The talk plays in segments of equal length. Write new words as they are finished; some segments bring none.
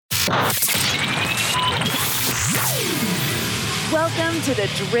Welcome to The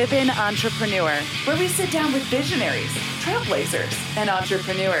Driven Entrepreneur, where we sit down with visionaries, trailblazers, and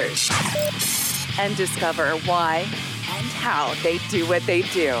entrepreneurs and discover why and how they do what they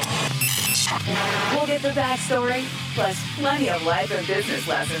do. We'll get the backstory, plus plenty of life and business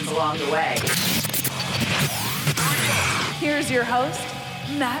lessons along the way. Here's your host,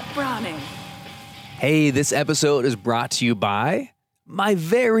 Matt Browning. Hey, this episode is brought to you by my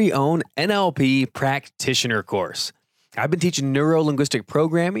very own NLP practitioner course. I've been teaching neuro-linguistic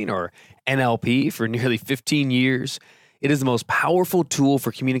programming, or NLP, for nearly 15 years. It is the most powerful tool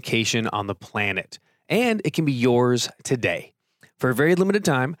for communication on the planet, and it can be yours today. For a very limited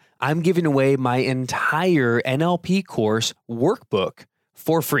time, I'm giving away my entire NLP course workbook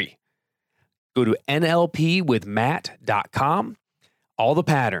for free. Go to nlpwithmatt.com. All the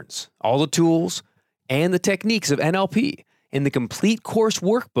patterns, all the tools, and the techniques of NLP in the complete course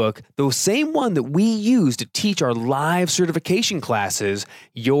workbook, the same one that we use to teach our live certification classes,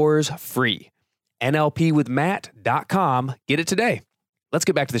 yours free. nlpwithmatt.com. Get it today. Let's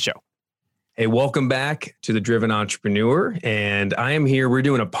get back to the show. Hey, welcome back to The Driven Entrepreneur. And I am here. We're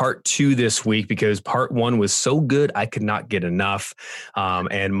doing a part 2 this week because part 1 was so good, I could not get enough.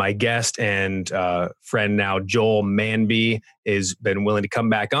 And my guest and friend now, Joel Manby, has been willing to come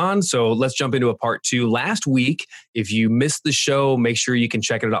back on. So let's jump into a part 2. Last week, if you missed the show, make sure you can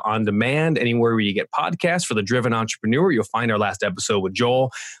check it out on demand anywhere where you get podcasts for The Driven Entrepreneur. You'll find our last episode with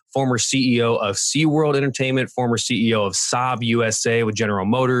Joel, former CEO of SeaWorld Entertainment, former CEO of Saab USA with General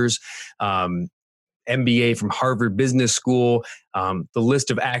Motors, MBA from Harvard Business School. The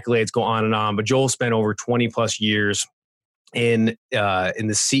list of accolades go on and on. But Joel spent over 20 plus years in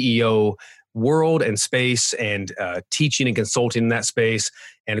the CEO world and space, and teaching and consulting in that space.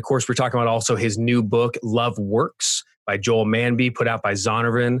 And of course, we're talking about also his new book, Love Works, by Joel Manby, put out by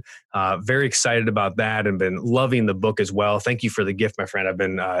Zondervan. Very excited about that and been loving the book as well. Thank you for the gift, my friend. I've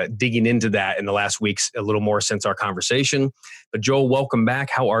been digging into that in the last weeks a little more since our conversation. But Joel, welcome back.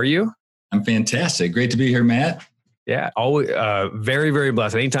 How are you? I'm fantastic. Great to be here, Matt. Yeah, always very, very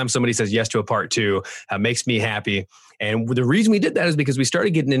blessed. Anytime somebody says yes to a part 2, makes me happy. And the reason we did that is because we started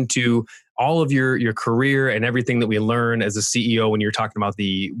getting into all of your career and everything that we learn as a CEO when you're talking about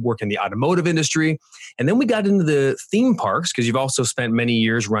the work in the automotive industry. And then we got into the theme parks, because you've also spent many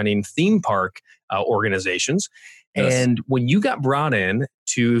years running theme park organizations. Yes. And when you got brought in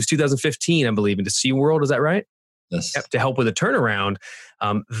to 2015, I believe, into SeaWorld, is that right? Yes. To help with a turnaround,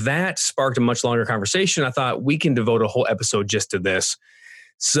 that sparked a much longer conversation. I thought we can devote a whole episode just to this.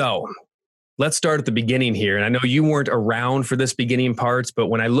 So let's start at the beginning here. And I know you weren't around for this beginning parts, but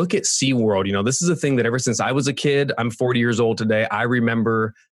when I look at SeaWorld, this is a thing that ever since I was a kid, I'm 40 years old today, I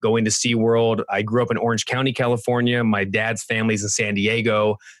remember going to SeaWorld. I grew up in Orange County, California. My dad's family's in San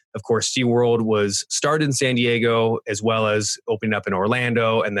Diego. Of course, SeaWorld was started in San Diego, as well as opening up in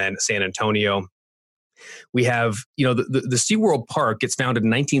Orlando and then San Antonio. We have, the SeaWorld Park gets founded in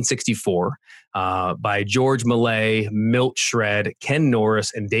 1964 by George Millay, Milt Shred, Ken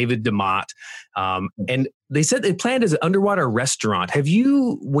Norris, and David DeMott. And they said they planned as an underwater restaurant.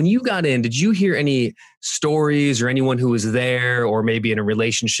 When you got in, did you hear any stories or anyone who was there, or maybe in a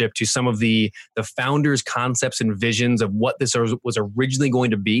relationship to some of the founders' concepts and visions of what this was originally going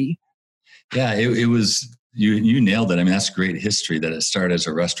to be? Yeah, it was, you nailed it. I mean, that's great history that it started as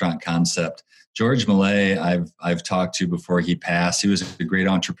a restaurant concept. George Millay, I've talked to before he passed. He was a great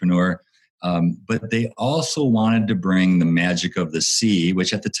entrepreneur, but they also wanted to bring the magic of the sea,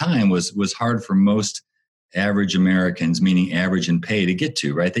 which at the time was hard for most average Americans, meaning average and pay, to get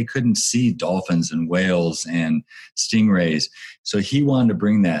to, right? They couldn't see dolphins and whales and stingrays. So he wanted to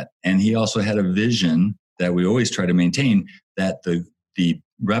bring that. And he also had a vision that we always try to maintain, that the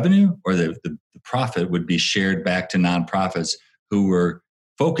revenue or the profit would be shared back to nonprofits who were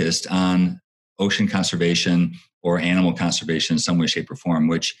focused on ocean conservation or animal conservation in some way, shape, or form,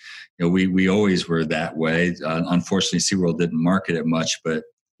 which we always were that way. Unfortunately, SeaWorld didn't market it much, but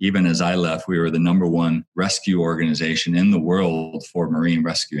even as I left, we were the #1 rescue organization in the world for marine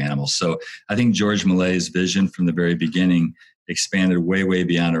rescue animals. So I think George Millay's vision from the very beginning expanded way, way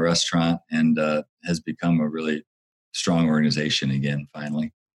beyond a restaurant and has become a really strong organization again,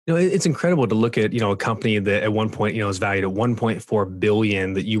 finally. It's incredible to look at, a company that at one point, is valued at $1.4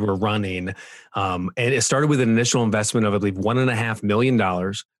 billion that you were running. And it started with an initial investment of, I believe, $1.5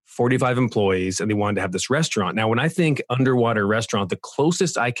 million, 45 employees, and they wanted to have this restaurant. Now, when I think underwater restaurant, the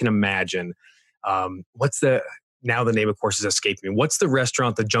closest I can imagine, the name, of course, is escaping me. What's the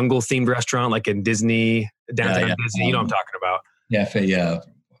restaurant, the jungle themed restaurant, like in Disney, downtown Disney? You know what I'm talking about. Yeah.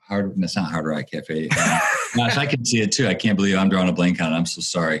 It's not Hard Rock Cafe. Gosh, I can see it too. I can't believe I'm drawing a blank on it. I'm so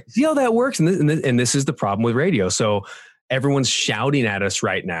sorry. See how that works? And this is the problem with radio. So everyone's shouting at us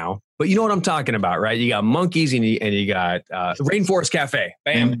right now, but you know what I'm talking about, right? You got monkeys and you got Rainforest Cafe.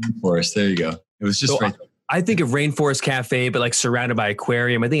 Bam. Rainforest. There you go. It was just right there. I think of Rainforest Cafe, but like surrounded by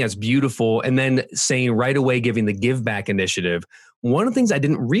aquarium. I think that's beautiful. And then saying right away, giving the Give Back initiative. One of the things I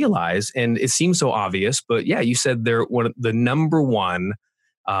didn't realize, and it seems so obvious, but yeah, you said they're one of the number one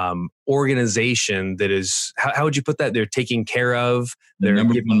organization that is, how would you put that? They're taking care of, they're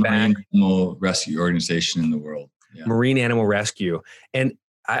number giving one back. marine animal rescue organization in the world. Yeah. Marine animal rescue. And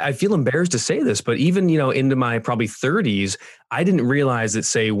I feel embarrassed to say this, but even, into my probably 30s, I didn't realize that,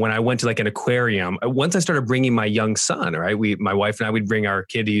 say, when I went to like an aquarium, once I started bringing my young son, right? My wife and I would bring our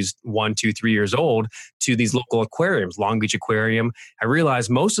kid, he's 1, 2, 3 years old, to these local aquariums, Long Beach Aquarium. I realized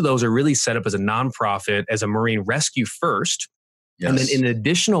most of those are really set up as a nonprofit, as a marine rescue first. Yes. And then in an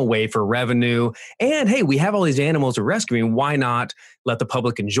additional way for revenue. And hey, we have all these animals we're rescuing. Why not let the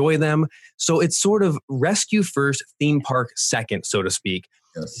public enjoy them? So it's sort of rescue first, theme park second, so to speak.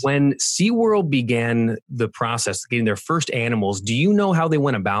 Yes. When SeaWorld began the process, getting their first animals, do you know how they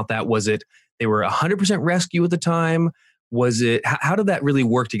went about that? Was it they were 100% rescue at the time? Was it, how did that really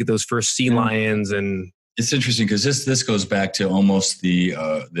work to get those first sea lions? And it's interesting because this goes back to almost the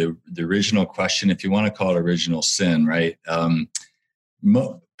original question, if you want to call it original sin, right?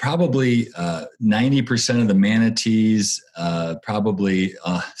 Probably 90% of the manatees, probably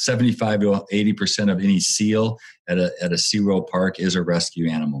 75 to 80% of any seal at a SeaWorld park is a rescue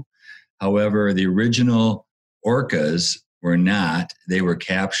animal. However, the original orcas were not. They were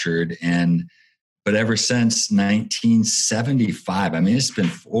captured, but ever since 1975, I mean, it's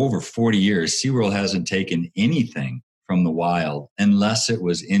been over 40 years, SeaWorld hasn't taken anything from the wild unless it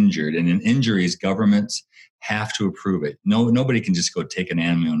was injured. And in injuries, governments have to approve it. Nobody can just go take an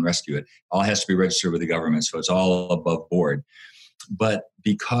animal and rescue it. All has to be registered with the government, so it's all above board. But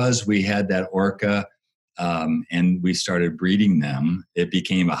because we had that orca and we started breeding them, it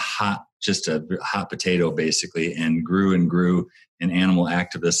became just a hot potato basically, and grew in animal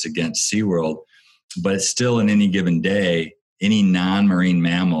activists against SeaWorld. But still, in any given day, any non-marine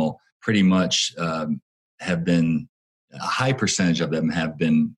mammal pretty much have been, a high percentage of them have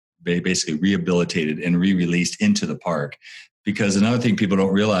been basically rehabilitated and re-released into the park. Because another thing people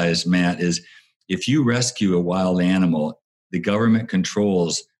don't realize, Matt, is if you rescue a wild animal, the government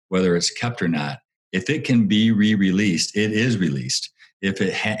controls whether it's kept or not. If it can be re-released, it is released. If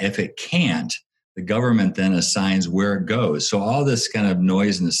it can't, the government then assigns where it goes. So all this kind of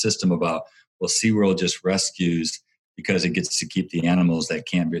noise in the system about, well, SeaWorld just rescues because it gets to keep the animals that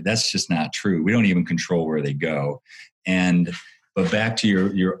can't be, that's just not true. We don't even control where they go. But back to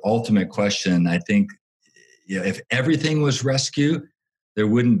your ultimate question, I think if everything was rescue, there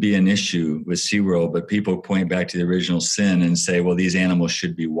wouldn't be an issue with SeaWorld. But people point back to the original sin and say, well, these animals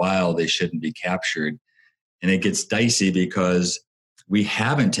should be wild. They shouldn't be captured. And it gets dicey because we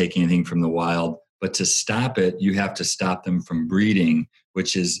haven't taken anything from the wild. But to stop it, you have to stop them from breeding,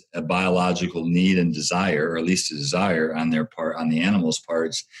 which is a biological need and desire, or at least a desire on their part, on the animals'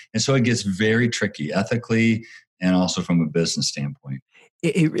 parts. And so it gets very tricky ethically and also from a business standpoint.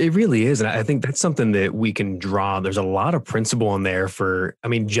 It really is. And I think that's something that we can draw. There's a lot of principle in there for,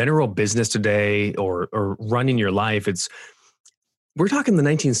 general business today or running your life. We're talking the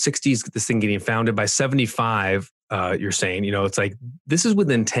 1960s, this thing getting founded. By 75. You're saying, it's like, this is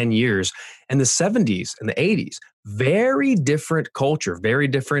within 10 years. And the 70s and the 80s, very different culture, very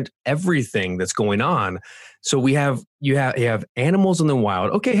different everything that's going on. So you have animals in the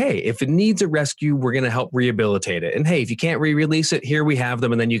wild. Okay, hey, if it needs a rescue, we're going to help rehabilitate it. And hey, if you can't re-release it, here we have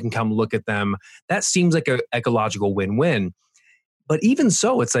them, and then you can come look at them. That seems like an ecological win-win. But even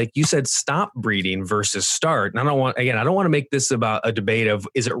so, it's like you said, stop breeding versus start. And I don't want to make this about a debate of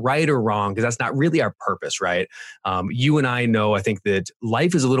is it right or wrong, because that's not really our purpose, right? You and I know, I think that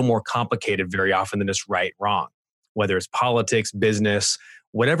life is a little more complicated very often than just right, wrong. Whether it's politics, business,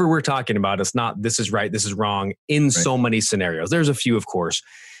 whatever we're talking about, it's not this is right, this is wrong in so many scenarios. There's a few, of course.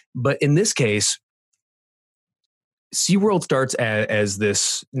 But in this case, SeaWorld starts as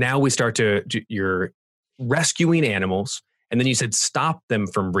this, now we start you're rescuing animals. And then you said stop them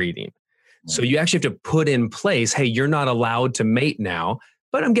from breeding. So you actually have to put in place, hey, you're not allowed to mate now.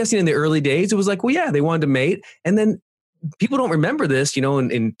 But I'm guessing in the early days, it was like, well, yeah, they wanted to mate. And then people don't remember this, in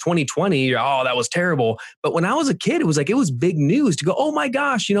 2020, oh, that was terrible. But when I was a kid, it was big news to go, oh my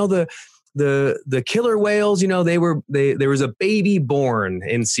gosh, the killer whales, there was a baby born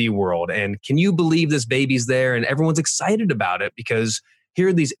in SeaWorld. And can you believe this baby's there? And everyone's excited about it because here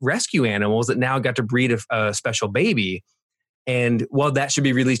are these rescue animals that now got to breed a special baby. And well, that should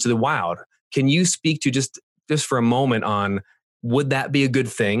be released to the wild. Can you speak to just for a moment on, would that be a good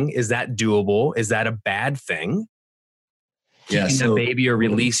thing? Is that doable? Is that a bad thing? Yeah, Keeping so the baby or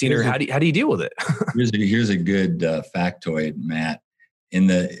releasing, or how do you deal with it? here's a good factoid, Matt.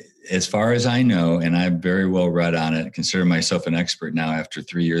 As far as I know, and I'm very well read on it, consider myself an expert now after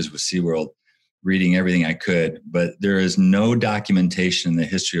 3 years with SeaWorld, reading everything I could, but there is no documentation in the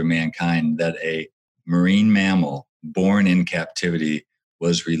history of mankind that a marine mammal born in captivity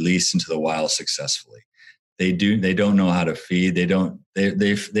was released into the wild successfully. They don't know how to feed.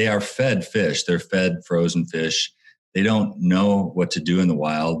 They are fed fish. They're fed frozen fish. They don't know what to do in the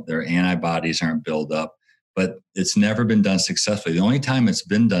wild. Their antibodies aren't built up, but it's never been done successfully. The only time it's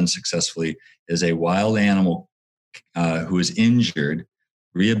been done successfully is a wild animal who is injured,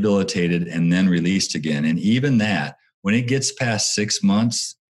 rehabilitated, and then released again. And even that, when it gets past 6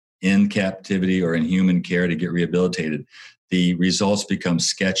 months in captivity or in human care to get rehabilitated, the results become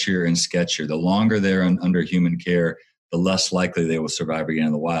sketchier and sketchier. The longer they're under human care, the less likely they will survive again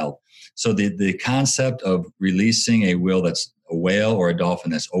in the wild. So the concept of releasing a whale or a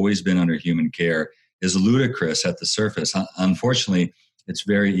dolphin that's always been under human care is ludicrous at the surface. Unfortunately, it's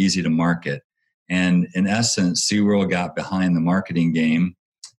very easy to market. And in essence, SeaWorld got behind the marketing game.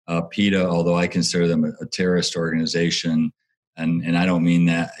 PETA, although I consider them a terrorist organization, and I don't mean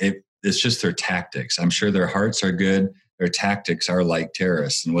that, it's just their tactics. I'm sure their hearts are good. Their tactics are like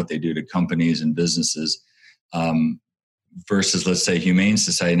terrorists and what they do to companies and businesses. Versus, let's say, Humane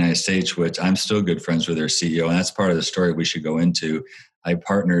Society of the United States, which I'm still good friends with their CEO, and that's part of the story we should go into. I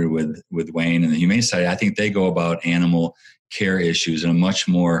partnered with Wayne and the Humane Society. I think they go about animal care issues in a much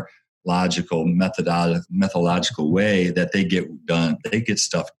more logical, methodological way that they get done. They get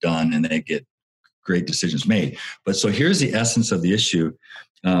stuff done and they get great decisions made. But so here's the essence of the issue.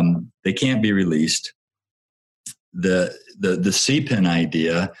 They can't be released. The C-pin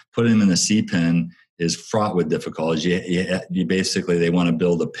idea, putting them in the C-pin, is fraught with difficulties. You basically, they want to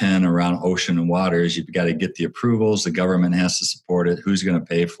build a pen around ocean and waters. You've got to get the approvals. The government has to support it. Who's going to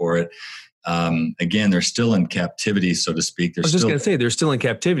pay for it? Again, they're still in captivity, so to speak. I was just going to say, they're still in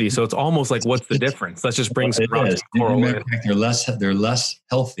captivity. So it's almost like, what's the difference? Let's just bring some rocks and coral in. They're less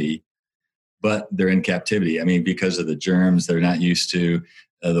healthy, but they're in captivity. I mean, because of the germs, they're not used to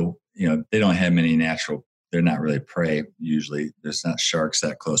they don't have many natural. They're not really prey usually. There's not sharks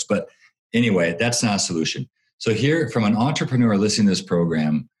that close, but anyway, that's not a solution. So here, from an entrepreneur listening to this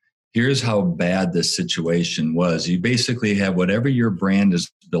program, here's how bad this situation was. You basically have whatever your brand is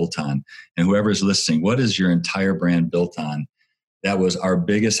built on, and whoever's listening, what is your entire brand built on? That was our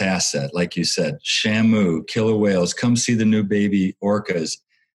biggest asset. Like you said, Shamu, killer whales, come see the new baby orcas.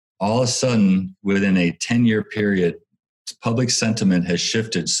 All of a sudden, within a 10-year period, public sentiment has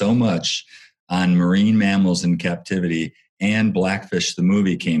shifted so much on marine mammals in captivity. And Blackfish, the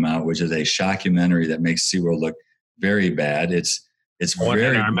movie, came out, which is a shockumentary that makes SeaWorld look very bad. It's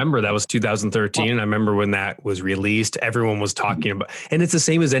very. I remember that was 2013. I remember when that was released, everyone was talking about, and it's the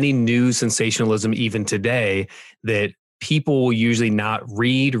same as any news sensationalism, even today, that people will usually not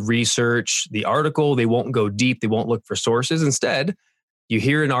research the article. They won't go deep. They won't look for sources. Instead, you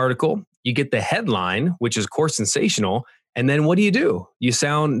hear an article, you get the headline, which is, of course, sensational. And then what do? You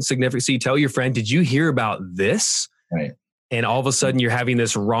sound significant. So you tell your friend, did you hear about this? Right. And all of a sudden you're having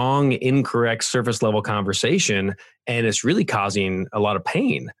this wrong, incorrect surface level conversation, and it's really causing a lot of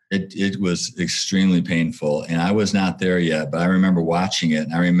pain. It was extremely painful, and I was not there yet, but I remember watching it,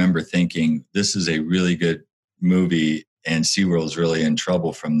 and I remember thinking, this is a really good movie, and SeaWorld's really in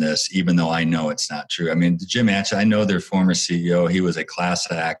trouble from this, even though I know it's not true. I mean, Jim Hatch, I know their former CEO, he was a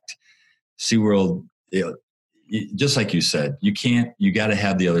class act. SeaWorld, just like you said, you got to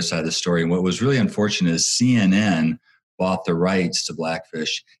have the other side of the story. And what was really unfortunate is CNN bought the rights to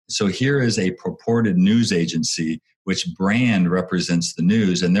Blackfish. So here is a purported news agency, which brand represents the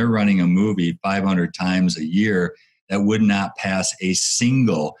news, and they're running a movie 500 times a year that would not pass a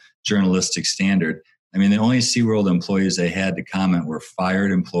single journalistic standard. I mean, the only SeaWorld employees they had to comment were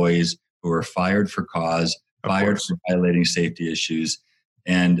fired employees who were fired for cause, fired for violating safety issues,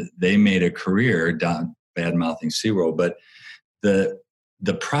 and they made a career bad-mouthing SeaWorld. But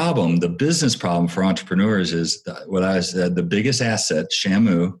the problem, the business problem for entrepreneurs is what I said, the biggest asset,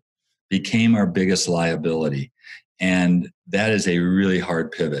 Shamu, became our biggest liability. And that is a really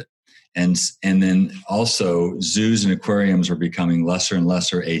hard pivot. And then also zoos and aquariums were becoming lesser and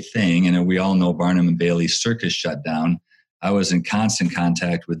lesser a thing. And we all know Barnum and Bailey's circus shut down. I was in constant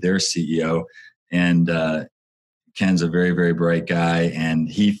contact with their CEO, and Ken's a very, very bright guy, and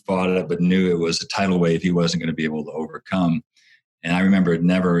he fought it but knew it was a tidal wave he wasn't going to be able to overcome. And I remember,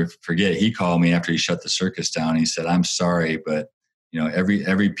 never forget, he called me after he shut the circus down. He said, "I'm sorry, but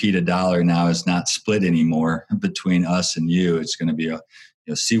every PETA dollar now is not split anymore between us and you. It's going to be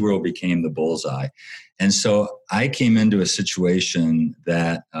SeaWorld became the bullseye." And so I came into a situation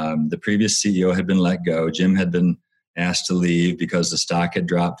that the previous CEO had been let go. Jim had been asked to leave because the stock had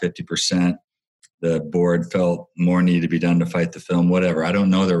dropped 50%. The board felt more needed to be done to fight the film, whatever. I don't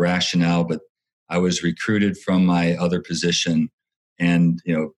know the rationale, but I was recruited from my other position and,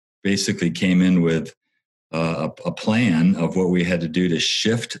 basically came in with a plan of what we had to do to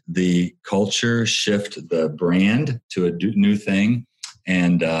shift the culture, shift the brand to a new thing,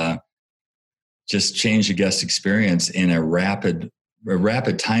 and just change the guest experience in a rapid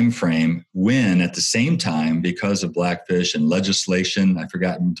time frame, when at the same time, because of Blackfish and legislation, I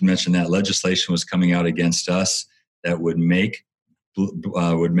forgot to mention that legislation was coming out against us that would make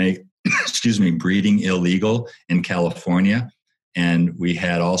breeding illegal in California. And we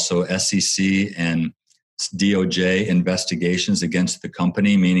had also SEC and DOJ investigations against the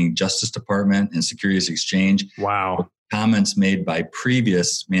company, meaning Justice Department and Securities Exchange. Wow. Comments made by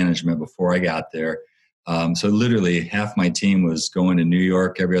previous management before I got there. So literally half my team was going to New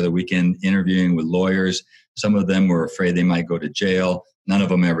York every other weekend, interviewing with lawyers. Some of them were afraid they might go to jail. None of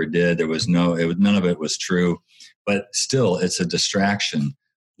them ever did. None of it was true, but still it's a distraction.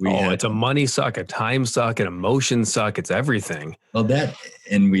 It's a money suck, a time suck, an emotion suck. It's everything. Well,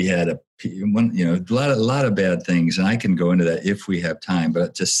 and we had a lot of bad things, and I can go into that if we have time.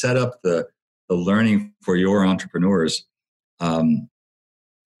 But to set up the learning for your entrepreneurs,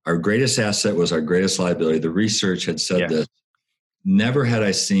 our greatest asset was our greatest liability. The research had said this. Never had I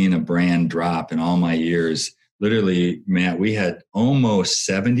seen a brand drop in all my years. Literally, Matt, we had almost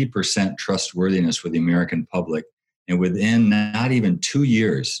 70% trustworthiness with the American public. And within not even 2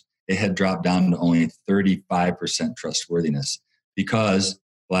 years, it had dropped down to only 35% trustworthiness because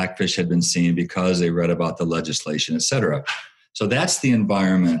Blackfish had been seen, because they read about the legislation, et cetera. So that's the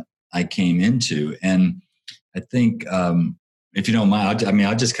environment I came into. And I think, if you don't mind,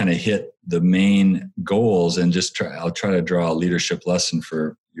 I'll just kind of hit the main goals and I'll try to draw a leadership lesson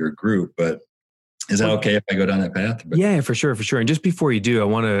for your group. But is that okay if I go down that path? Yeah, for sure. And just before you do, I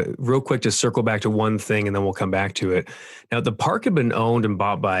want to real quick just circle back to one thing and then we'll come back to it. Now, the park had been owned and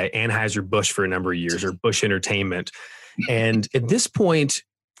bought by Anheuser-Busch for a number of years, or Busch Entertainment. And at this point,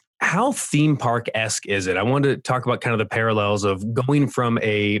 how theme park-esque is it? I wanted to talk about kind of the parallels of going from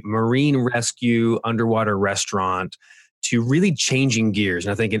a marine rescue underwater restaurant to really changing gears.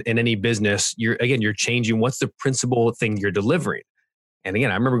 And I think in any business, you're changing what's the principal thing you're delivering. And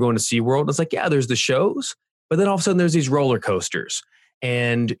again, I remember going to SeaWorld. It's like, yeah, there's the shows, but then all of a sudden there's these roller coasters.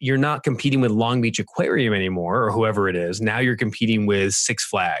 And you're not competing with Long Beach Aquarium anymore, or whoever it is. Now you're competing with Six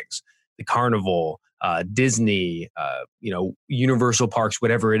Flags, the Carnival, Disney, Universal Parks,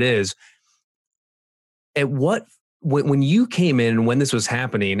 whatever it is. When you came in and when this was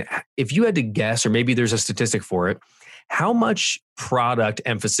happening, if you had to guess, or maybe there's a statistic for it, how much product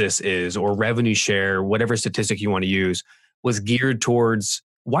emphasis is, or revenue share, whatever statistic you want to use, was geared towards,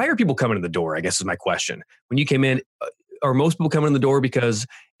 why are people coming to the door, I guess is my question. When you came in, are most people coming in the door because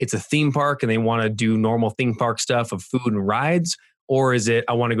it's a theme park and they want to do normal theme park stuff of food and rides? Or is it,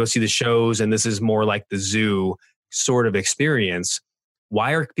 I want to go see the shows and this is more like the zoo sort of experience?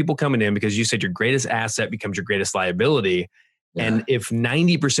 Why are people coming in? Because you said your greatest asset becomes your greatest liability. Yeah. And if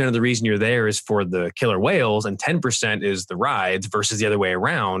 90% of the reason you're there is for the killer whales and 10% is the rides versus the other way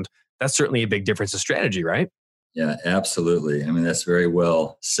around, that's certainly a big difference in strategy, right? Yeah, absolutely. I mean, that's very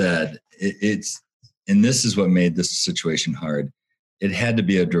well said. And this is what made this situation hard. It had to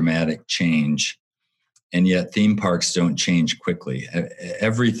be a dramatic change. And yet theme parks don't change quickly.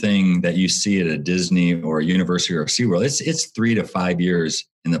 Everything that you see at a Disney or a University or a SeaWorld, it's 3 to 5 years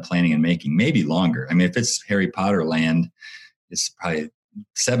in the planning and making, maybe longer. I mean, if it's Harry Potter land, it's probably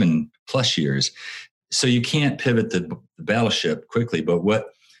 7+ years. So you can't pivot the battleship quickly. But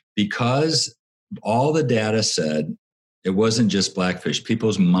because all the data said it wasn't just Blackfish,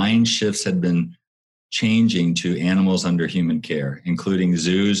 people's mind shifts had been changing to animals under human care, including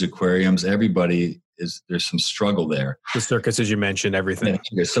zoos, aquariums, there's some struggle there. The circus, as you mentioned, everything.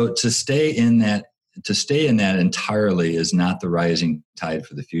 Yeah. So to stay in that entirely is not the rising tide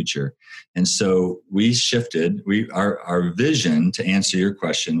for the future. And so we shifted. Our vision, to answer your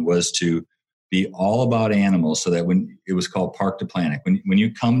question, was to be all about animals, so that when it was called Park to Planet, when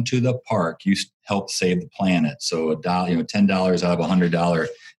you come to the park, you help save the planet. So $10 out of $100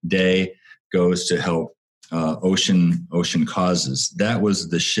 day goes to help ocean causes. That was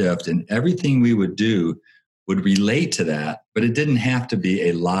the shift, and everything we would do would relate to that, but it didn't have to be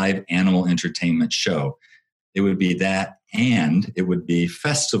a live animal entertainment show. it would be that, and it would be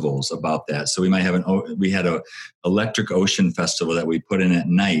festivals about that. So we had a electric ocean festival that we put in at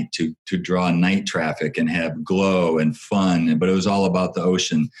night to draw night traffic and have glow and fun, but it was all about the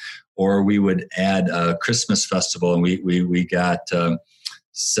ocean. Or we would add a Christmas festival, and we got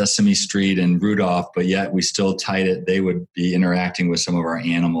Sesame Street and Rudolph, but yet we still tied it. They would be interacting with some of our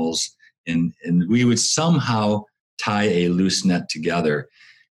animals, and we would somehow tie a loose net together.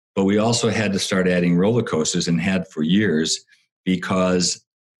 But we also had to start adding roller coasters, and had for years, because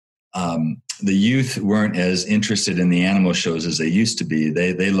the youth weren't as interested in the animal shows as they used to be.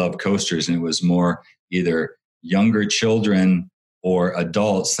 They loved coasters, and it was more either younger children or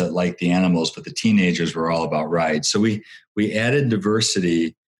adults that liked the animals, but the teenagers were all about rides. So we added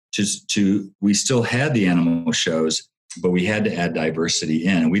diversity to we still had the animal shows, but we had to add diversity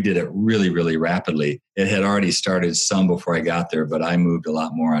in, and we did it really, really rapidly. It had already started some before I got there, but I moved a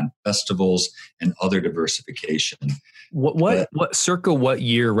lot more on festivals and other diversification. What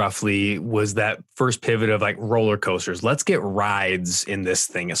year roughly was that first pivot of like roller coasters? Let's get rides in this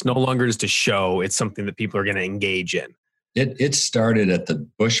thing. It's no longer just a show. It's something that people are going to engage in. It started at the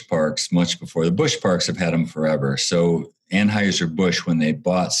Busch Parks much before. The Busch Parks have had them forever. So Anheuser-Busch, when they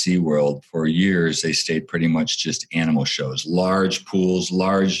bought SeaWorld, for years, they stayed pretty much just animal shows, large pools,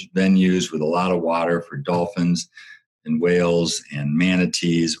 large venues with a lot of water for dolphins and whales and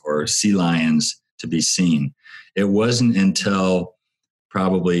manatees or sea lions to be seen. It wasn't until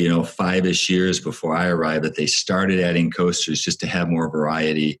probably 5-ish years before I arrived that they started adding coasters just to have more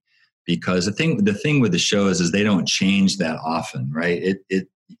variety. Because the thing with the shows is they don't change that often, right?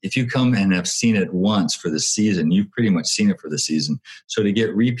 If you come and have seen it once for the season, you've pretty much seen it for the season. So to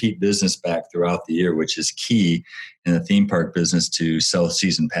get repeat business back throughout the year, which is key in the theme park business to sell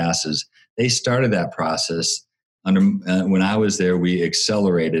season passes, they started that process. When I was there, we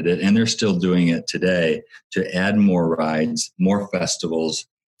accelerated it, and they're still doing it today to add more rides, more festivals,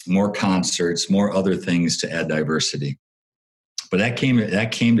 more concerts, more other things to add diversity. But that came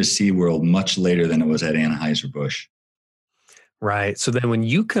to SeaWorld much later than it was at Anheuser-Busch. Right. So then when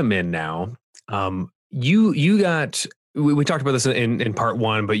you come in now, you got, we talked about this in part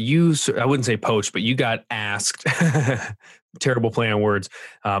one, but I wouldn't say poached, but you got asked, terrible play on words,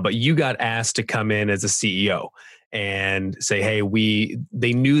 but you got asked to come in as a CEO and say, hey,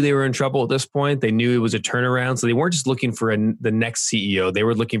 they knew they were in trouble at this point. They knew it was a turnaround. So they weren't just looking for the next CEO. They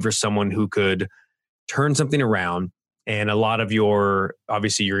were looking for someone who could turn something around. And a lot of your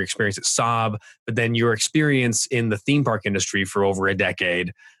experience at Saab, but then your experience in the theme park industry for over a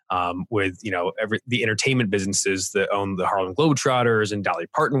decade, with the entertainment businesses that own the Harlem Globetrotters and Dolly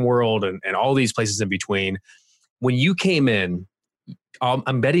Parton World and all these places in between. When you came in,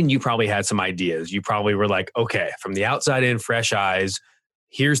 I'm betting you probably had some ideas. You probably were like, okay, from the outside in, fresh eyes,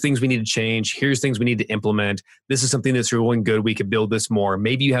 here's things we need to change. Here's things we need to implement. This is something that's really good. We could build this more.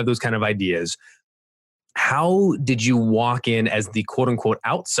 Maybe you have those kind of ideas. How did you walk in as the quote unquote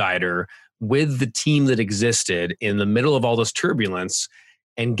outsider with the team that existed in the middle of all this turbulence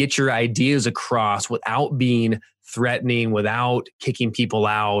and get your ideas across without being threatening, without kicking people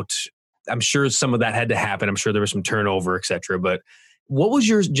out? I'm sure some of that had to happen. I'm sure there was some turnover, et cetera. But what was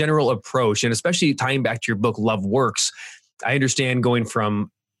your general approach? And especially tying back to your book, Love Works, I understand going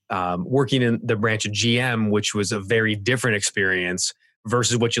from working in the branch of GM, which was a very different experience,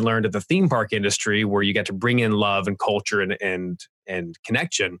 versus what you learned at the theme park industry, where you got to bring in love and culture and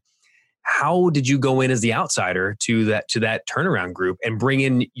connection. How did you go in as the outsider to that turnaround group and bring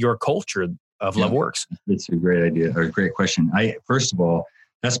in your culture of Love Works? It's a great idea, or a great question. First of all,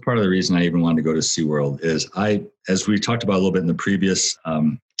 that's part of the reason I even wanted to go to SeaWorld is as we talked about a little bit in the previous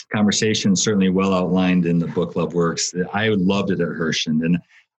conversation, certainly well outlined in the book Love Works, I loved it at Hershon, and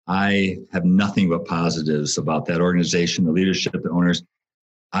I have nothing but positives about that organization, the leadership, the owners.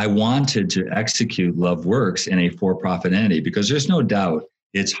 I wanted to execute Love Works in a for-profit entity because there's no doubt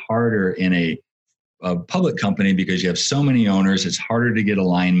it's harder in a public company because you have so many owners. It's harder to get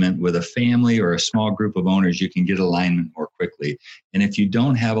alignment. With a family or a small group of owners, you can get alignment more quickly. And if you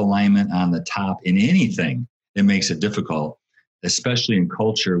don't have alignment on the top in anything, it makes it difficult, especially in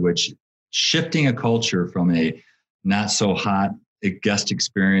culture, which shifting a culture from a not so hot guest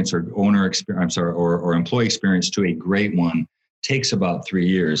experience or owner experience, or employee experience to a great one takes about 3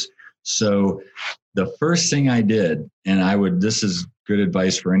 years. So the first thing I did, and this is good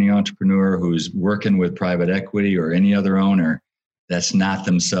advice for any entrepreneur who's working with private equity or any other owner that's not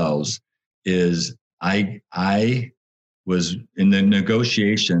themselves, is I was in the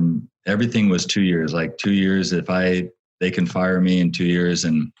negotiation, everything was 2 years, like 2 years, they can fire me in 2 years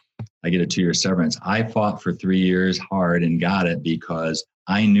and I get a 2-year severance. I fought for 3 years hard and got it because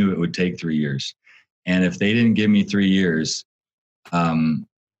I knew it would take 3 years. And if they didn't give me 3 years,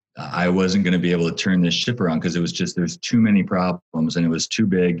 I wasn't going to be able to turn this ship around because it was just, there's too many problems and it was too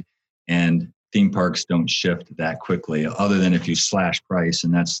big. And theme parks don't shift that quickly other than if you slash price.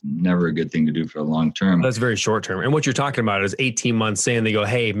 And that's never a good thing to do for the long term. That's very short term. And what you're talking about is 18 months in, they go,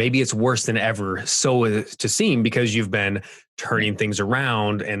 hey, maybe it's worse than ever. So to seem because you've been turning things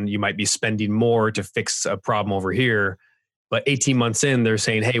around and you might be spending more to fix a problem over here. But 18 months in, they're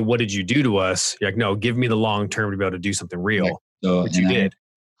saying, hey, what did you do to us? You're like, no, give me the long term to be able to do something real. Right. So, which you did.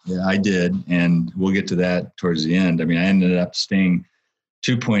 Yeah, I did. And we'll get to that towards the end. I mean, I ended up staying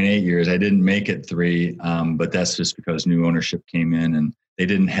 2.8 years. I didn't make it 3, but that's just because new ownership came in and they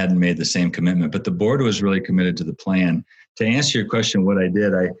hadn't made the same commitment. But the board was really committed to the plan. To answer your question, what I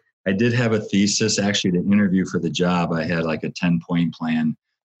did have a thesis actually to interview for the job. I had like a 10-point plan,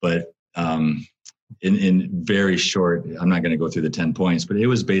 but in very short, I'm not going to go through the 10 points, but it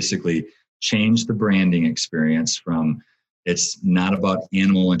was basically change the branding experience from it's not about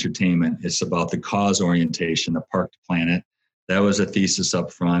animal entertainment. It's about the cause orientation, the park to planet. That was a thesis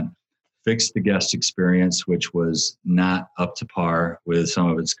up front. Fix the guest experience, which was not up to par with some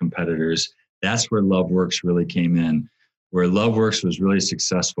of its competitors. That's where LoveWorks really came in. Where LoveWorks was really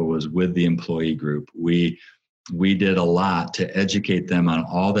successful was with the employee group. We did a lot to educate them on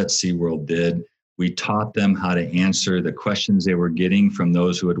all that SeaWorld did. We taught them how to answer the questions they were getting from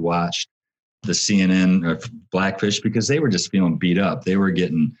those who had watched the CNN or Blackfish because they were just feeling beat up. They were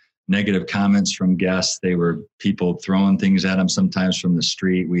getting negative comments from guests. They were people throwing things at them sometimes from the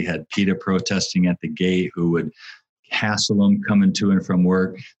street. We had PETA protesting at the gate who would hassle them coming to and from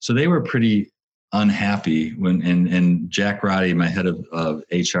work. So they were pretty unhappy and Jack Roddy, my head of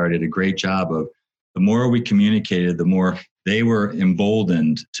HR, did a great job of the more we communicated, the more they were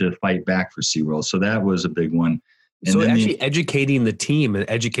emboldened to fight back for SeaWorld. So that was a big one. And so actually educating the team and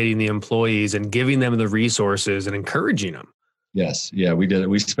educating the employees and giving them the resources and encouraging them. Yes. Yeah, we did it.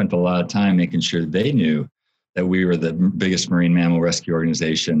 We spent a lot of time making sure they knew that we were the biggest marine mammal rescue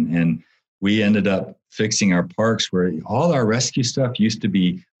organization. And we ended up fixing our parks where all our rescue stuff used to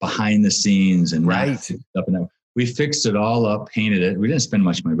be behind the scenes and right. Up and up. We fixed it all up, painted it. We didn't spend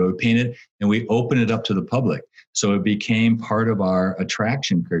much money, but we painted it and we opened it up to the public. So it became part of our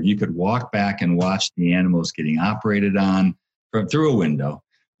attraction curve. You could walk back and watch the animals getting operated on through a window.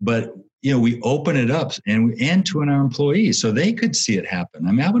 But we open it up and to our employees so they could see it happen.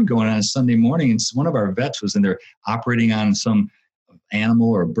 I mean, I would go in on a Sunday morning and one of our vets was in there operating on some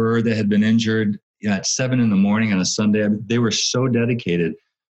animal or bird that had been injured at 7 a.m. on a Sunday. I mean, they were so dedicated,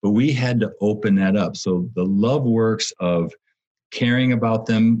 but we had to open that up. So the LoveWorks of caring about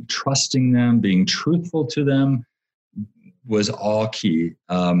them, trusting them, being truthful to them was all key.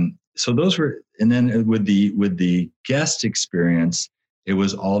 So those were, and then with the guest experience, it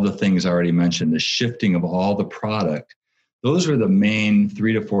was all the things I already mentioned, the shifting of all the product. Those were the main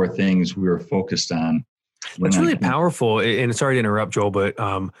 3 to 4 things we were focused on. It's really powerful. And sorry to interrupt, Joel, but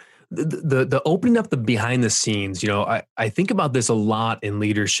the opening up the behind the scenes, I think about this a lot in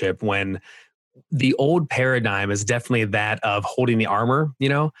leadership when the old paradigm is definitely that of holding the armor,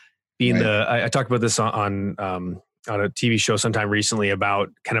 being right. I talked about this on a TV show sometime recently about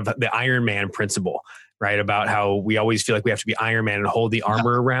kind of the Iron Man principle, right? About how we always feel like we have to be Iron Man and hold the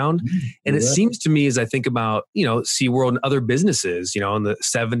armor around. And it seems to me as I think about, SeaWorld and other businesses, in the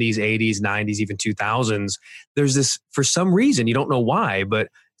 70s, 80s, 90s, even 2000s, there's this, for some reason, you don't know why, but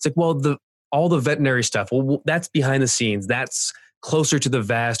it's like, well, all the veterinary stuff, well, that's behind the scenes. That's closer to the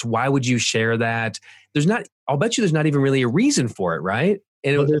vest. Why would you share that? I'll bet you there's not even really a reason for it, right?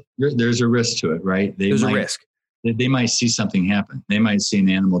 And there's a risk to it, right? There's a risk. They might see something happen. They might see an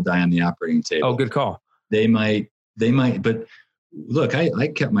animal die on the operating table. Oh, good call. They might, but look, I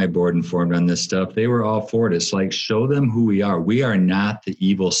kept my board informed on this stuff. They were all for it. It's like, show them who we are. We are not the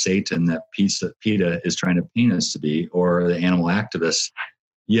evil Satan that PETA is trying to paint us to be, or the animal activists.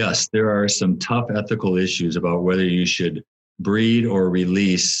 Yes, there are some tough ethical issues about whether you should breed or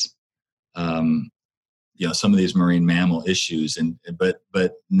release, some of these marine mammal issues,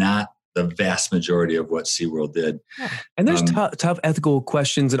 but not the vast majority of what SeaWorld did. And there's tough ethical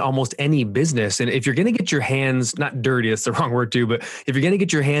questions in almost any business. And if you're going to get your hands, not dirty, that's the wrong word too, but if you're going to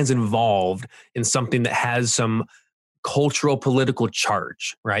get your hands involved in something that has some cultural, political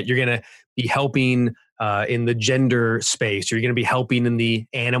charge, right? You're going to be helping in the gender space, or you're going to be helping in the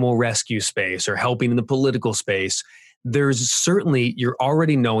animal rescue space, or helping in the political space. There's certainly, you're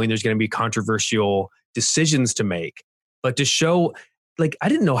already knowing there's going to be controversial decisions to make, but to show, like, I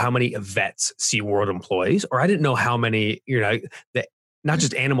didn't know how many vets SeaWorld employs, or I didn't know how many, that not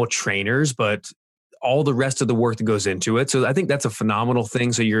just animal trainers, but all the rest of the work that goes into it. So I think that's a phenomenal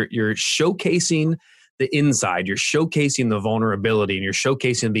thing. So you're showcasing the inside, you're showcasing the vulnerability, and you're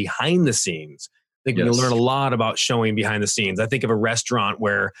showcasing behind the scenes. I think we can learn a lot about showing behind the scenes. I think of a restaurant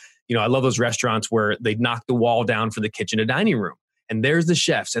where, I love those restaurants where they knock the wall down for the kitchen and dining room. And there's the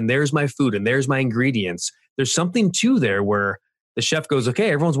chefs, and there's my food, and there's my ingredients. There's something to there where the chef goes,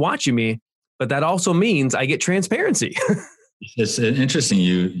 okay, everyone's watching me, but that also means I get transparency. It's interesting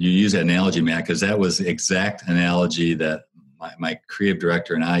you use that analogy, Matt, because that was the exact analogy that my creative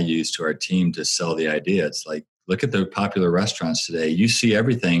director and I used to our team to sell the idea. It's like, look at the popular restaurants today. You see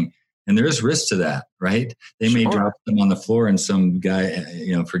everything, and there is risk to that, right? They may drop them on the floor, and some guy,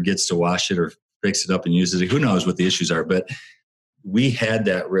 forgets to wash it or fix it up and uses it. Who knows what the issues are? But we had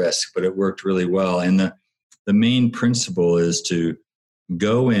that risk, but it worked really well. And the main principle is to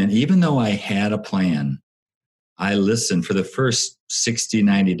go in, even though I had a plan, I listened for the first 60,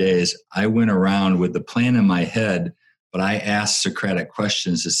 90 days. I went around with the plan in my head, but I asked Socratic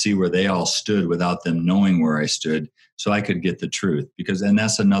questions to see where they all stood without them knowing where I stood, so I could get the truth. And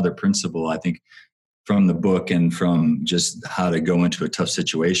that's another principle, I think, from the book and from just how to go into a tough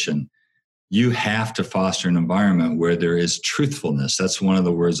situation. You have to foster an environment where there is truthfulness. That's one of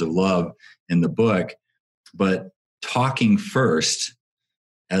the words of love in the book. But talking first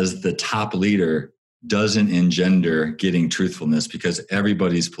as the top leader doesn't engender getting truthfulness, because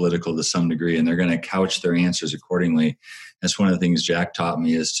everybody's political to some degree, and they're going to couch their answers accordingly. That's one of the things Jack taught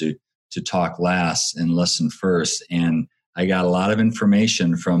me, is to talk last and listen first. And I got a lot of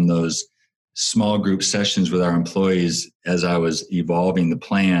information from those small group sessions with our employees as I was evolving the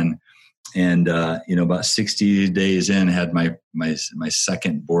plan. And, about 60 days in, I had my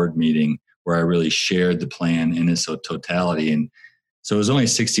second board meeting where I really shared the plan in its totality. And so it was only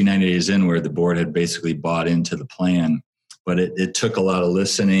 60, 90 days in where the board had basically bought into the plan. But it took a lot of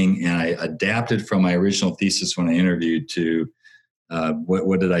listening, and I adapted from my original thesis when I interviewed to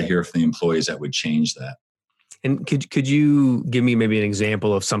what did I hear from the employees that would change that. And could you give me maybe an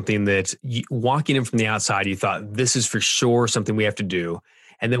example of something that walking in from the outside, you thought this is for sure something we have to do.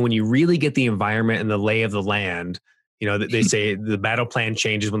 And then when you really get the environment and the lay of the land, they say the battle plan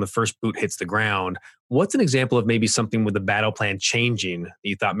changes when the first boot hits the ground. What's an example of maybe something with the battle plan changing that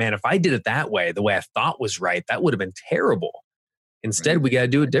you thought, man, if I did it that way, the way I thought was right, that would have been terrible. Instead, we got to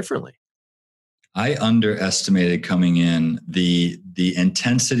do it differently. I underestimated coming in the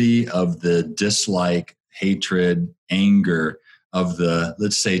intensity of the dislike, hatred, anger of the,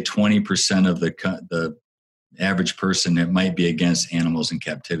 let's say, 20% of the average person that might be against animals in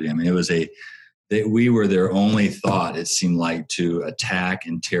captivity. I mean, it was we were their only thought, it seemed like, to attack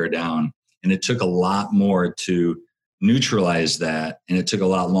and tear down. And it took a lot more to neutralize that. And it took a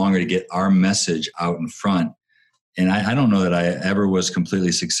lot longer to get our message out in front. And I don't know that I ever was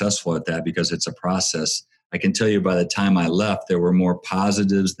completely successful at that, because it's a process. I can tell you by the time I left, there were more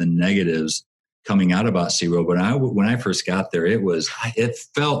positives than negatives coming out about SeaWorld. But when I first got there, it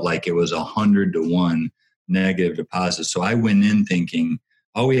felt like it was 100 to 1 negative to positive. So I went in thinking,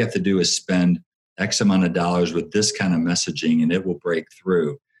 all we have to do is spend X amount of dollars with this kind of messaging, and it will break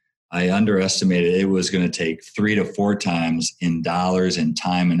through. I underestimated it was going to take 3 to 4 times in dollars and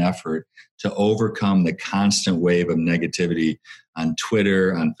time and effort to overcome the constant wave of negativity on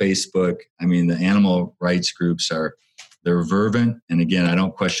Twitter, on Facebook. I mean, the animal rights groups they're fervent. And again, I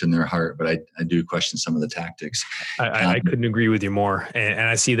don't question their heart, but I do question some of the tactics. I couldn't agree with you more. And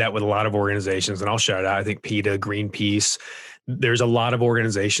I see that with a lot of organizations, and I'll shout out, I think PETA, Greenpeace, there's a lot of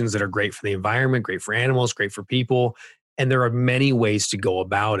organizations that are great for the environment, great for animals, great for people. And there are many ways to go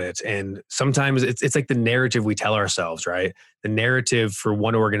about it. And sometimes it's like the narrative we tell ourselves, right? The narrative for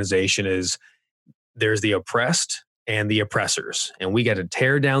one organization is there's the oppressed and the oppressors. And we got to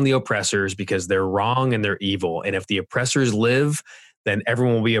tear down the oppressors because they're wrong and they're evil. And if the oppressors live, then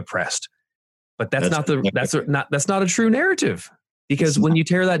everyone will be oppressed. But that's not a true narrative. Because when you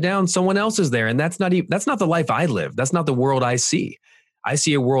tear that down, someone else is there. And that's not the life I live. That's not the world I see. I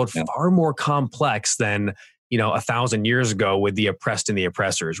see a world far more complex than 1,000 years ago with the oppressed and the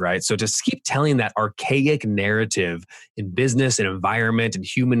oppressors, right? So to keep telling that archaic narrative in business and environment and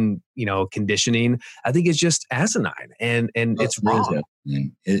human, conditioning, I think is just asinine and it's wrong.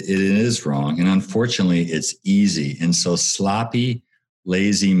 It is wrong. And unfortunately, it's easy. And so sloppy,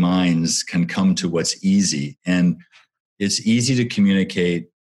 lazy minds can come to what's easy. And it's easy to communicate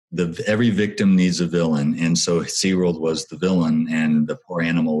every victim needs a villain. And so SeaWorld was the villain and the poor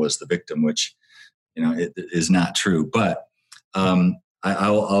animal was the victim, which it is not true. But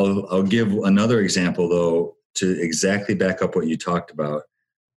I'll give another example, though, to exactly back up what you talked about.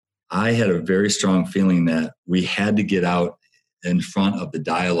 I had a very strong feeling that we had to get out in front of the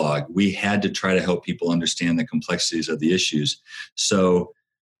dialogue. We had to try to help people understand the complexities of the issues. So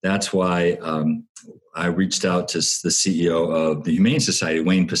that's why I reached out to the CEO of the Humane Society,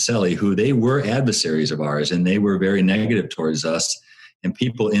 Wayne Pacelli, who they were adversaries of ours, and they were very negative towards us. And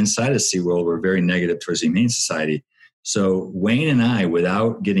people inside of SeaWorld were very negative towards the Humane Society. So Wayne and I,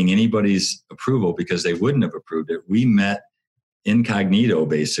 without getting anybody's approval, because they wouldn't have approved it, we met incognito,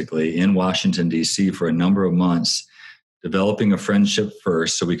 basically, in Washington, D.C. for a number of months, developing a friendship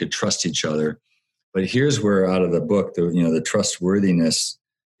first so we could trust each other. But here's where, out of the book, the trustworthiness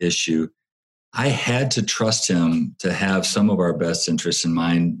issue, I had to trust him to have some of our best interests in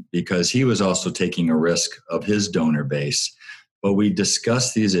mind, because he was also taking a risk of his donor base. But we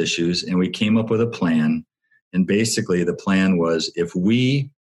discussed these issues and we came up with a plan. And basically the plan was, if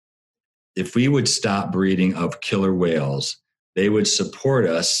we would stop breeding of killer whales, they would support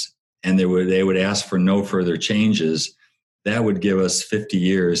us, and they would ask for no further changes. That would give us 50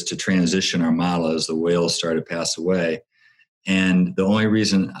 years to transition our model as the whales started to pass away. And the only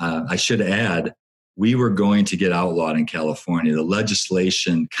reason, I should add, we were going to get outlawed in California. The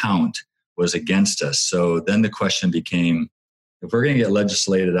legislation count was against us. So then the question became, if we're going to get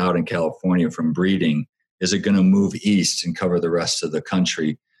legislated out in California from breeding, is it going to move east and cover the rest of the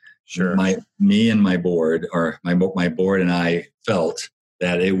country? Sure. Me and my board, or my board and I, felt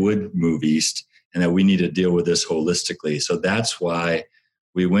that it would move east and that we need to deal with this holistically. So that's why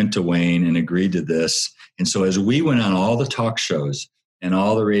we went to Wayne and agreed to this. And so as we went on all the talk shows and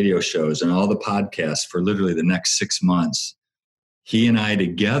all the radio shows and all the podcasts for literally the next 6 months, he and I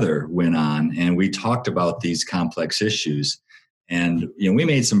together went on and we talked about these complex issues. And we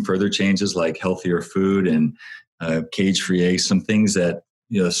made some further changes, like healthier food and cage-free eggs, some things that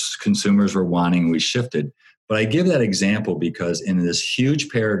consumers were wanting. We shifted. But I give that example because in this huge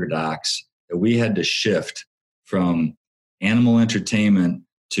paradox that we had to shift from animal entertainment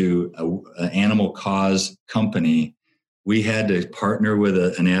to an animal cause company, we had to partner with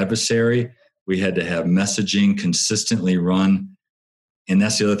an adversary. We had to have messaging consistently run. And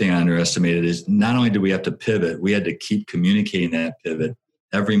that's the other thing I underestimated, is not only do we have to pivot, we had to keep communicating that pivot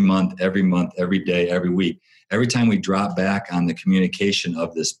every month, every day, every week. Every time we drop back on the communication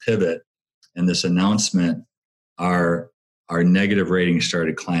of this pivot and this announcement, our negative ratings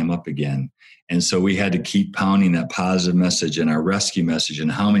started to climb up again. And so we had to keep pounding that positive message and our rescue message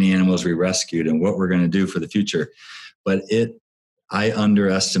and how many animals we rescued and what we're going to do for the future. But I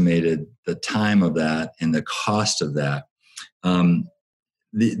underestimated the time of that and the cost of that.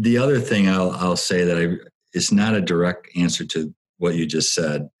 The other thing I'll say that it's not a direct answer to what you just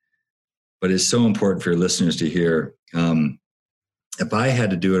said, but it's so important for your listeners to hear. If I had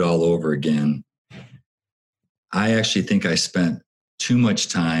to do it all over again, I actually think I spent too much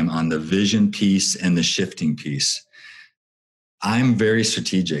time on the vision piece and the shifting piece. I'm very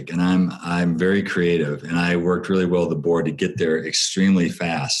strategic and I'm very creative, and I worked really well with the board to get there extremely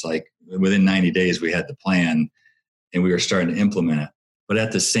fast. Like within 90 days, we had the plan and we were starting to implement it. But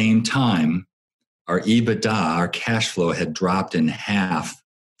at the same time, our EBITDA, our cash flow, had dropped in half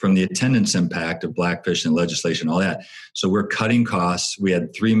from the attendance impact of Blackfish and legislation, all that. So we're cutting costs. We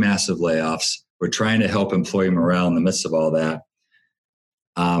had 3 massive layoffs. We're trying to help employee morale in the midst of all that.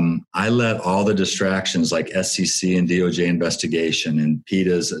 I let all the distractions like SEC and DOJ investigation and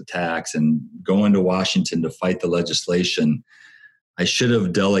PETA's attacks and going to Washington to fight the legislation. I should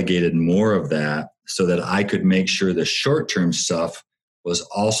have delegated more of that so that I could make sure the short-term stuff was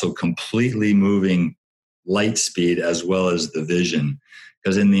also completely moving light speed as well as the vision.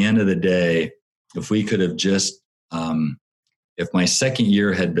 Because in the end of the day, if we could have just, if my second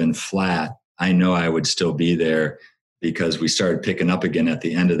year had been flat, I know I would still be there, because we started picking up again at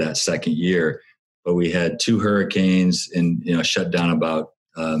the end of that second year. But we had 2 hurricanes and shut down about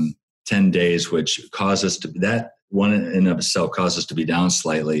 10 days, which caused us to, that one in of itself caused us to be down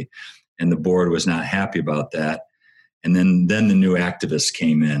slightly. And the board was not happy about that. And then the new activists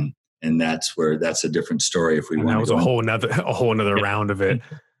came in, and that's a different story. If we want, that was a whole nother round of it.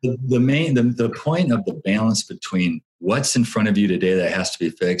 The point of the balance between what's in front of you today that has to be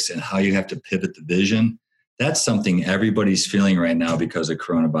fixed and how you have to pivot the vision, that's something everybody's feeling right now because of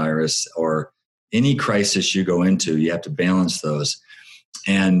coronavirus or any crisis you go into. You have to balance those.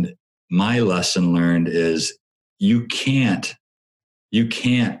 And my lesson learned is you can't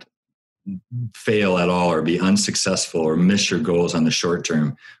fail at all or be unsuccessful or miss your goals on the short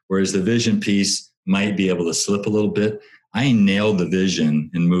term. Whereas the vision piece might be able to slip a little bit. I nailed the vision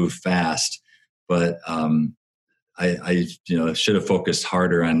and moved fast, but I should have focused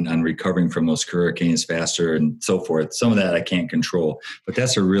harder on recovering from those hurricanes faster and so forth. Some of that I can't control, but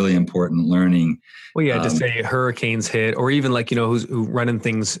that's a really important learning. Well, yeah, to say hurricanes hit, or even like, who's running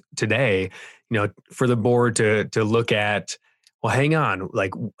things today, for the board to look at, well, hang on,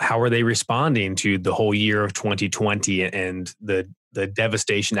 like, how are they responding to the whole year of 2020 and the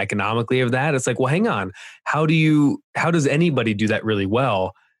devastation economically of that? It's like, well, hang on, how does anybody do that really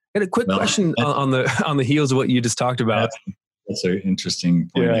well? And a quick question on the heels of what you just talked about. That's an interesting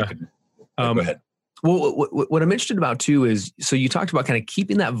point. Yeah. Go ahead. Well, what I'm interested about too is, so you talked about kind of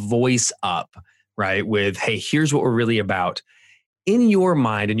keeping that voice up, right? With, hey, here's what we're really about. In your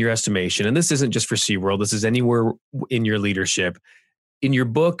mind, in your estimation, and this isn't just for SeaWorld, this is anywhere in your leadership, in your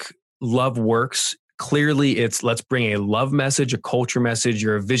book, Love Works, clearly it's, let's bring a love message, a culture message.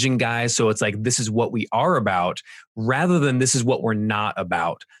 You're a vision guy. So it's like, this is what we are about, rather than this is what we're not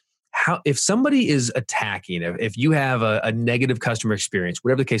about. How, if somebody is attacking, if you have a negative customer experience,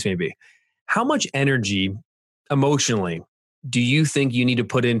 whatever the case may be, how much energy emotionally do you think you need to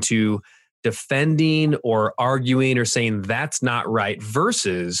put into defending or arguing or saying that's not right,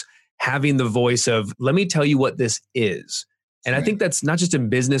 versus having the voice of, let me tell you what this is? And I think that's not just in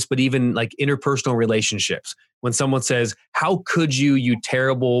business, but even like interpersonal relationships. When someone says, how could you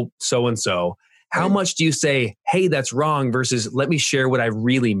terrible so-and-so, how much do you say, hey, that's wrong, versus let me share what I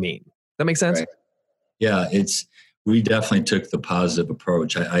really mean? That makes sense? Right. Yeah, we definitely took the positive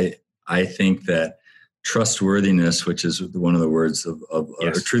approach. I think that trustworthiness, which is one of the words of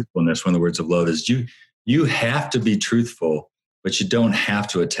yes, or truthfulness, one of the words of love, is you have to be truthful, but you don't have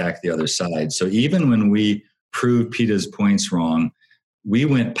to attack the other side. So even when we proved PETA's points wrong, we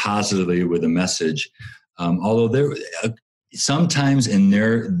went positively with a message. Although there sometimes in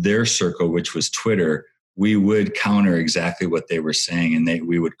their circle, which was Twitter, we would counter exactly what they were saying, and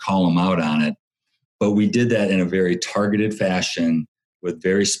we would call them out on it. But we did that in a very targeted fashion with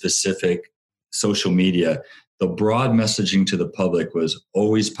very specific social media. The broad messaging to the public was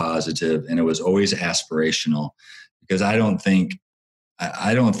always positive, and it was always aspirational, because I don't think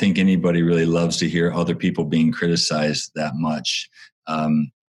anybody really loves to hear other people being criticized that much.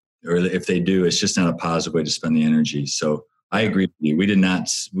 Or if they do, it's just not a positive way to spend the energy. So I agree with you. We did not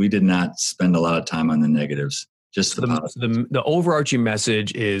spend a lot of time on the negatives. Just the overarching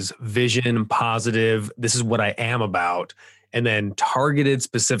message is vision, positive. This is what I am about. And then targeted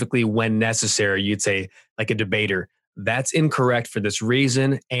specifically when necessary, you'd say, like a debater, that's incorrect for this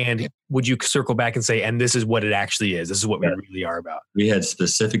reason. And would you circle back and say, and this is what it actually is. This is what we really are about. We had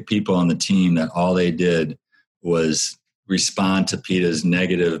specific people on the team that all they did was respond to PETA's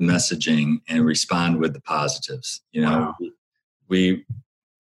negative messaging and respond with the positives. Wow. We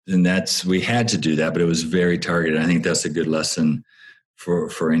had to do that, but it was very targeted. I think that's a good lesson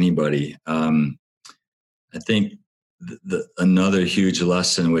for anybody. I think another huge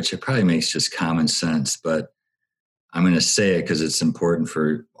lesson, which it probably makes just common sense, but I'm going to say it because it's important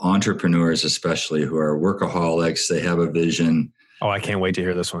for entrepreneurs, especially who are workaholics. They have a vision. Oh, I can't wait to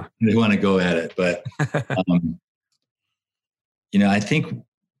hear this one. They want to go at it, but I think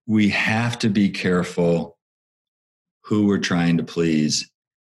we have to be careful who we're trying to please.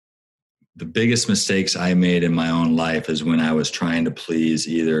 The biggest mistakes I made in my own life is when I was trying to please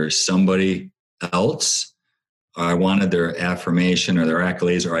either somebody else, or I wanted their affirmation or their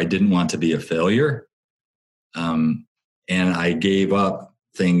accolades, or I didn't want to be a failure. And I gave up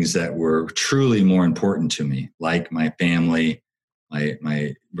things that were truly more important to me, like my family,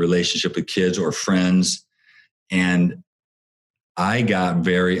 my relationship with kids or friends. And I got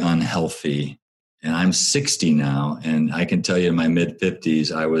very unhealthy. And I'm 60 now, and I can tell you in my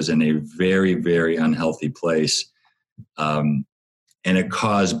mid-50s, I was in a very, very unhealthy place. And it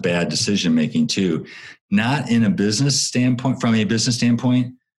caused bad decision-making too. Not in a business standpoint, from a business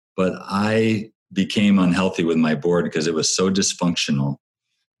standpoint, but I became unhealthy with my board because it was so dysfunctional.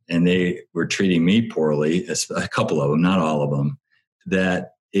 And they were treating me poorly, a couple of them, not all of them,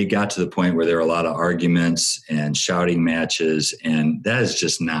 that it got to the point where there were a lot of arguments and shouting matches. And that is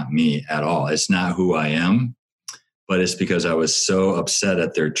just not me at all. It's not who I am, but it's because I was so upset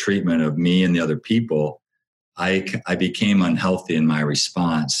at their treatment of me and the other people. I became unhealthy in my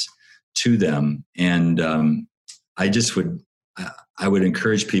response to them. And I would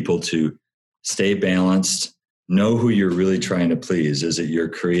encourage people to stay balanced, know who you're really trying to please. Is it your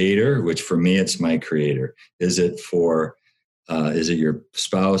creator, which for me, it's my creator? Is it your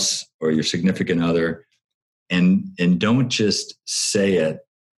spouse or your significant other? And don't just say it,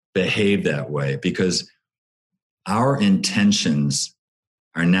 behave that way, because our intentions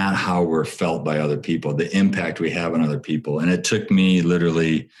are not how we're felt by other people, the impact we have on other people. And it took me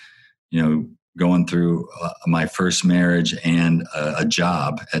literally, going through my first marriage and a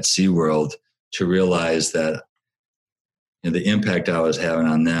job at SeaWorld to realize that the impact I was having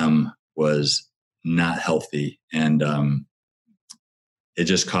on them was not healthy. And it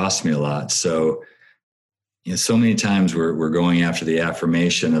just cost me a lot. So, so many times we're going after the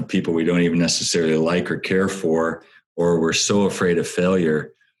affirmation of people we don't even necessarily like or care for, or we're so afraid of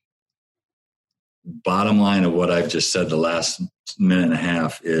failure. Bottom line of what I've just said the last minute and a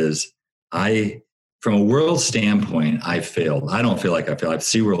half is from a world standpoint, I failed. I don't feel like I failed.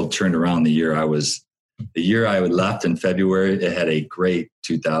 SeaWorld turned around the year I left in February. It had a great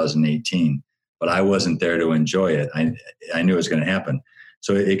 2018, but I wasn't there to enjoy it. I knew it was going to happen.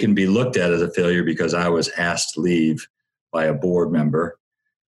 So it can be looked at as a failure because I was asked to leave by a board member.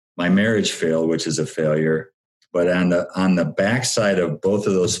 My marriage failed, which is a failure. But on the backside of both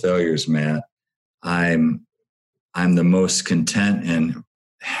of those failures, Matt, I'm the most content and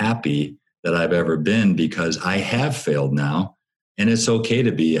happy that I've ever been because I have failed now, and it's okay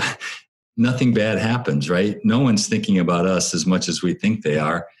to be. Nothing bad happens, right? No one's thinking about us as much as we think they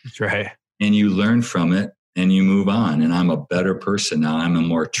are. That's right. And you learn from it and you move on. And I'm a better person now. I'm a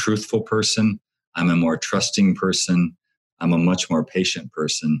more truthful person. I'm a more trusting person. I'm a much more patient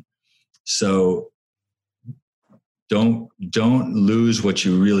person. So don't lose what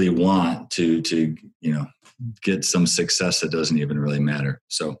you really want to get some success that doesn't even really matter.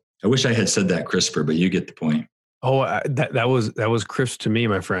 So I wish I had said that crisper, but you get the point. Oh, that was crisp to me,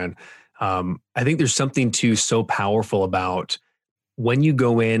 my friend. I think there's something too so powerful about when you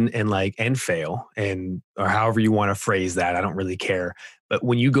go in and fail, or however you want to phrase that. I don't really care. But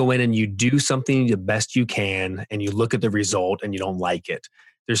when you go in and you do something the best you can and you look at the result and you don't like it,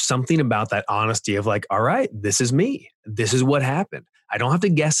 there's something about that honesty of all right, this is me. This is what happened. I don't have to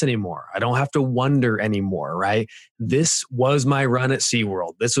guess anymore. I don't have to wonder anymore, right? This was my run at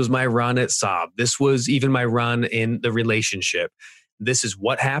SeaWorld. This was my run at Saab. This was even my run in the relationship. This is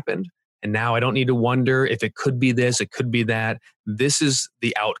what happened. And now I don't need to wonder if it could be this, it could be that. This is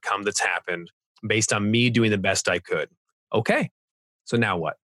the outcome that's happened based on me doing the best I could. Okay. So now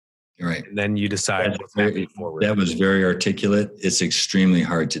what? Right. And then you decide what's moving forward. That was very articulate. It's extremely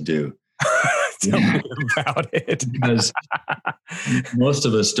hard to do. Tell me about it. Because most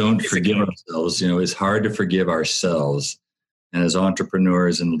of us don't forgive ourselves. It's hard to forgive ourselves. And as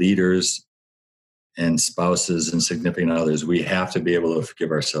entrepreneurs and leaders and spouses and significant others, we have to be able to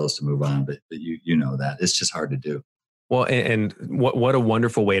forgive ourselves to move on. But you know that. It's just hard to do. Well, and what a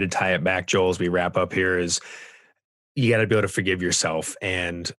wonderful way to tie it back, Joel, as we wrap up here is you got to be able to forgive yourself.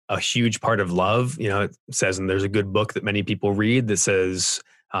 And a huge part of love, it says, and there's a good book that many people read that says,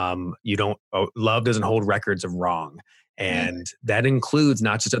 love doesn't hold records of wrong. And that includes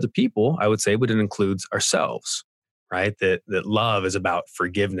not just other people, I would say, but it includes ourselves, right? That love is about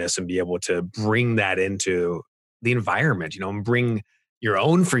forgiveness and be able to bring that into the environment, and bring your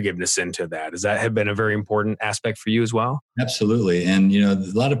own forgiveness into that. Does that have been a very important aspect for you as well? Absolutely. And, a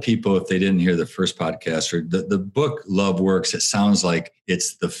lot of people, if they didn't hear the first podcast or the book Love Works, it sounds like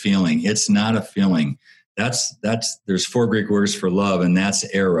it's the feeling. It's not a feeling. There's 4 Greek words for love, and that's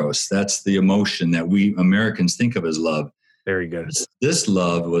eros. That's the emotion that we Americans think of as love. Very good. This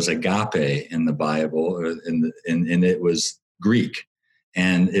love was agape in the Bible, and it was Greek.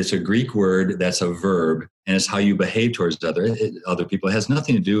 And it's a Greek word that's a verb, and it's how you behave towards other people. It has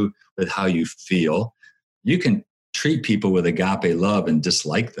nothing to do with how you feel. You can treat people with agape love and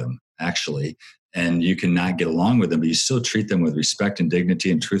dislike them, actually, and you cannot get along with them, but you still treat them with respect and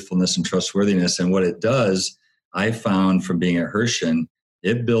dignity and truthfulness and trustworthiness. And what it does, I found from being at Hershon,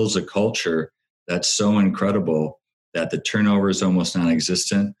 it builds a culture that's so incredible that the turnover is almost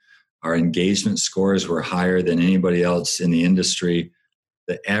non-existent. Our engagement scores were higher than anybody else in the industry.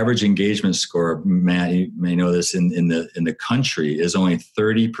 The average engagement score, Matt, you may know this, in the country is only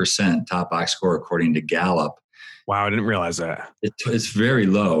 30% top box score according to Gallup. Wow, I didn't realize that. It's very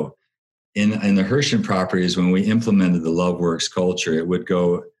low. In the Hershon properties, when we implemented the LoveWorks culture, it would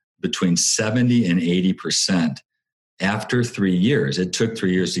go between 70 and 80% after 3 years. It took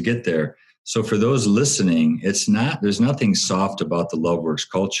 3 years to get there. So for those listening, there's nothing soft about the LoveWorks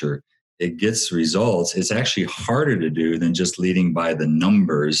culture. It gets results. It's actually harder to do than just leading by the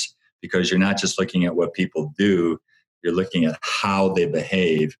numbers, because you're not just looking at what people do, you're looking at how they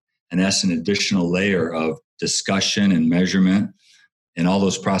behave. And that's an additional layer of discussion and measurement. And all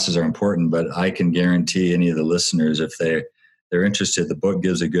those processes are important, but I can guarantee any of the listeners, if they're interested, the book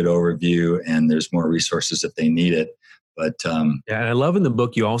gives a good overview and there's more resources if they need it. Yeah, and I love in the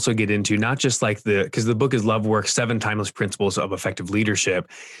book you also get into not just like because the book is Love Works, 7 Timeless Principles of Effective Leadership.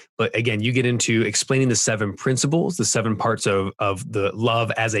 But again, you get into explaining the 7 principles, the 7 parts of the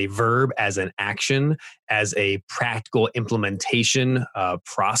love as a verb, as an action, as a practical implementation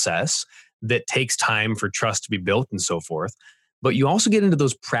process that takes time for trust to be built and so forth. But you also get into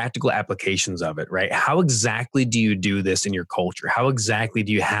those practical applications of it, right? How exactly do you do this in your culture? How exactly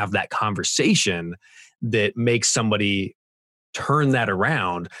do you have that conversation that makes somebody turn that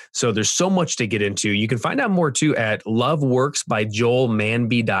around? So there's so much to get into. You can find out more too at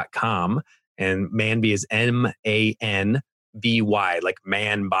loveworksbyjoelmanby.com. And Manby is Manby, like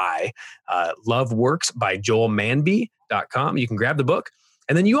man by. Loveworksbyjoelmanby.com. You can grab the book.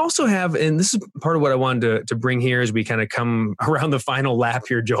 And then you also have, and this is part of what I wanted to bring here as we kind of come around the final lap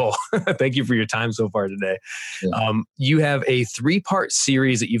here, Joel. Thank you for your time so far today. Yeah. You have a 3-part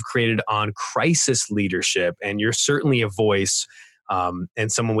series that you've created on crisis leadership, and you're certainly a voice and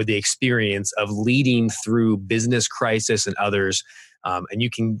someone with the experience of leading through business crisis and others. And you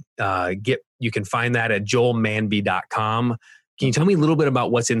can find that at joelmanby.com. Can you tell me a little bit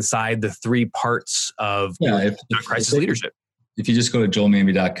about what's inside the 3 parts of crisis leadership? If you just go to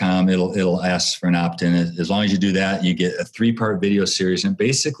joelmanby.com, it'll ask for an opt-in. As long as you do that, you get a 3-part video series. And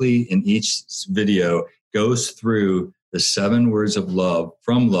basically in each video goes through the 7 words of love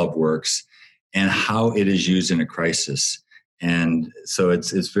from LoveWorks and how it is used in a crisis. And so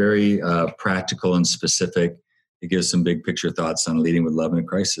it's very practical and specific. It gives some big picture thoughts on leading with love in a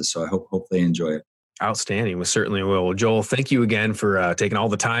crisis. So I hope they enjoy it. Outstanding. We certainly will. Well, Joel, thank you again for taking all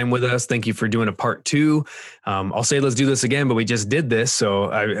the time with us. Thank you for doing a part 2. I'll say let's do this again, but we just did this. So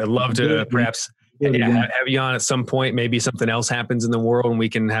I'd love to perhaps have you on at some point. Maybe something else happens in the world and we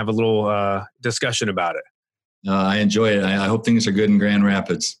can have a little discussion about it. I enjoy it. I hope things are good in Grand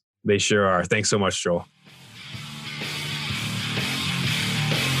Rapids. They sure are. Thanks so much, Joel.